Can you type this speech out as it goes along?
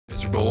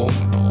roll.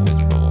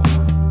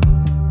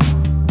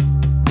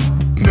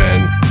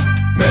 Men.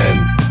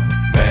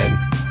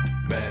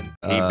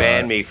 He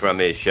banned me from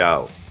his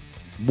show.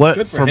 What?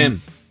 Good for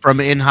him. From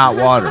In Hot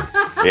Water.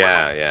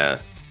 Yeah.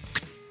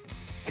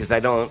 Because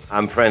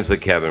I'm friends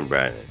with Kevin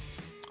Brennan.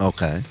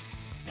 Okay.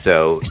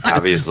 So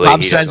obviously,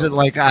 Bob says it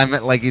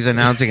like he's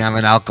announcing I'm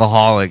an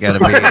alcoholic at a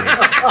meeting.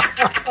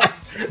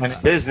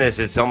 Business,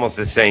 it's almost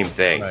the same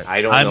thing. Right.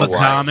 I don't I'm know a why.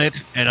 comic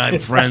and I'm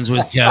friends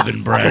with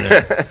Kevin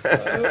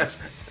Brennan.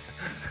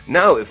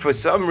 No, for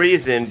some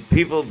reason,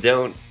 people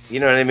don't, you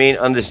know what I mean,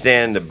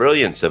 understand the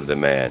brilliance of the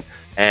man.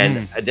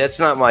 And that's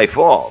not my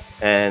fault.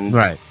 And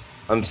Right.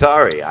 I'm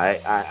sorry.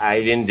 I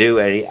didn't do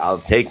any. I'll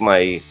take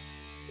my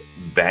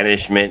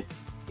banishment,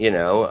 and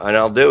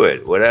I'll do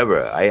it.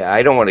 Whatever.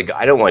 I don't want to.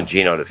 I don't want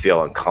Geno to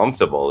feel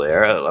uncomfortable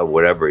there,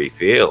 whatever he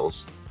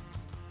feels.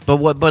 But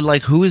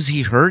like, who is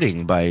he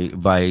hurting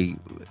by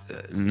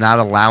not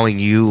allowing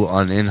you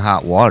on In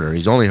Hot Water?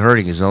 He's only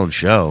hurting his own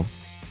show.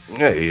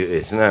 Yeah,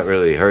 it's not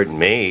really hurting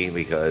me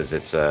because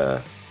it's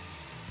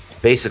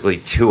basically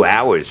 2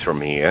 hours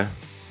from here.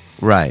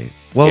 Right.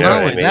 Well, You know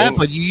not what only I that, mean?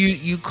 but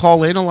you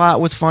call in a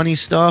lot with funny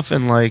stuff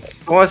and like.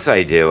 Of course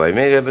I do. I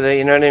made up.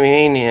 You know what I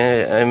mean?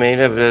 Yeah, I made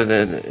up.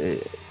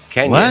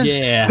 Can What? you?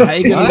 Yeah, how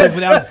you gonna live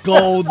without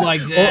gold like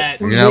that?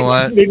 You know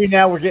what? Maybe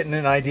now we're getting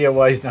an idea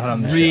why he's not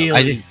on the show.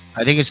 Really?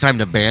 I think it's time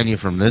to ban you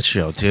from this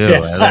show too. Yeah.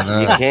 I don't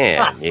know. You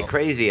can. You're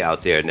crazy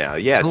out there now.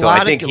 Yeah. A So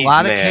lot I think of he's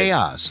lot of mad.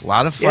 chaos, a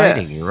lot of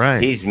fighting. You're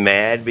right. He's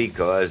mad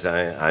because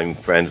I'm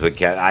friends with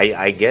Cat.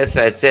 I guess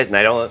that's it. And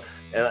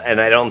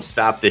I don't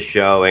stop the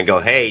show and go,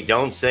 hey,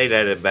 don't say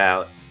that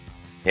about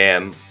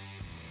him.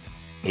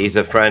 He's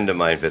a friend of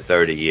mine for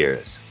 30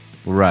 years.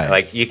 Right.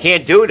 Like, you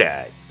can't do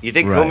that. You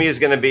think Right. Kumi is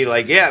going to be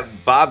like, yeah,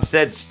 Bob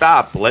said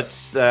stop.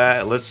 Let's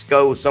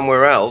go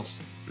somewhere else.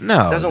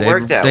 no, it doesn't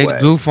work that they'd way.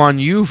 goof on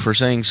you for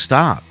saying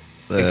stop.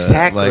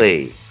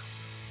 Exactly. like-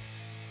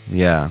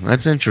 yeah,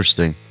 that's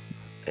interesting.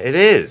 It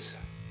is.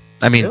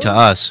 I mean, to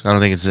us, I don't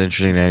think it's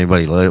interesting to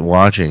anybody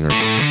watching or.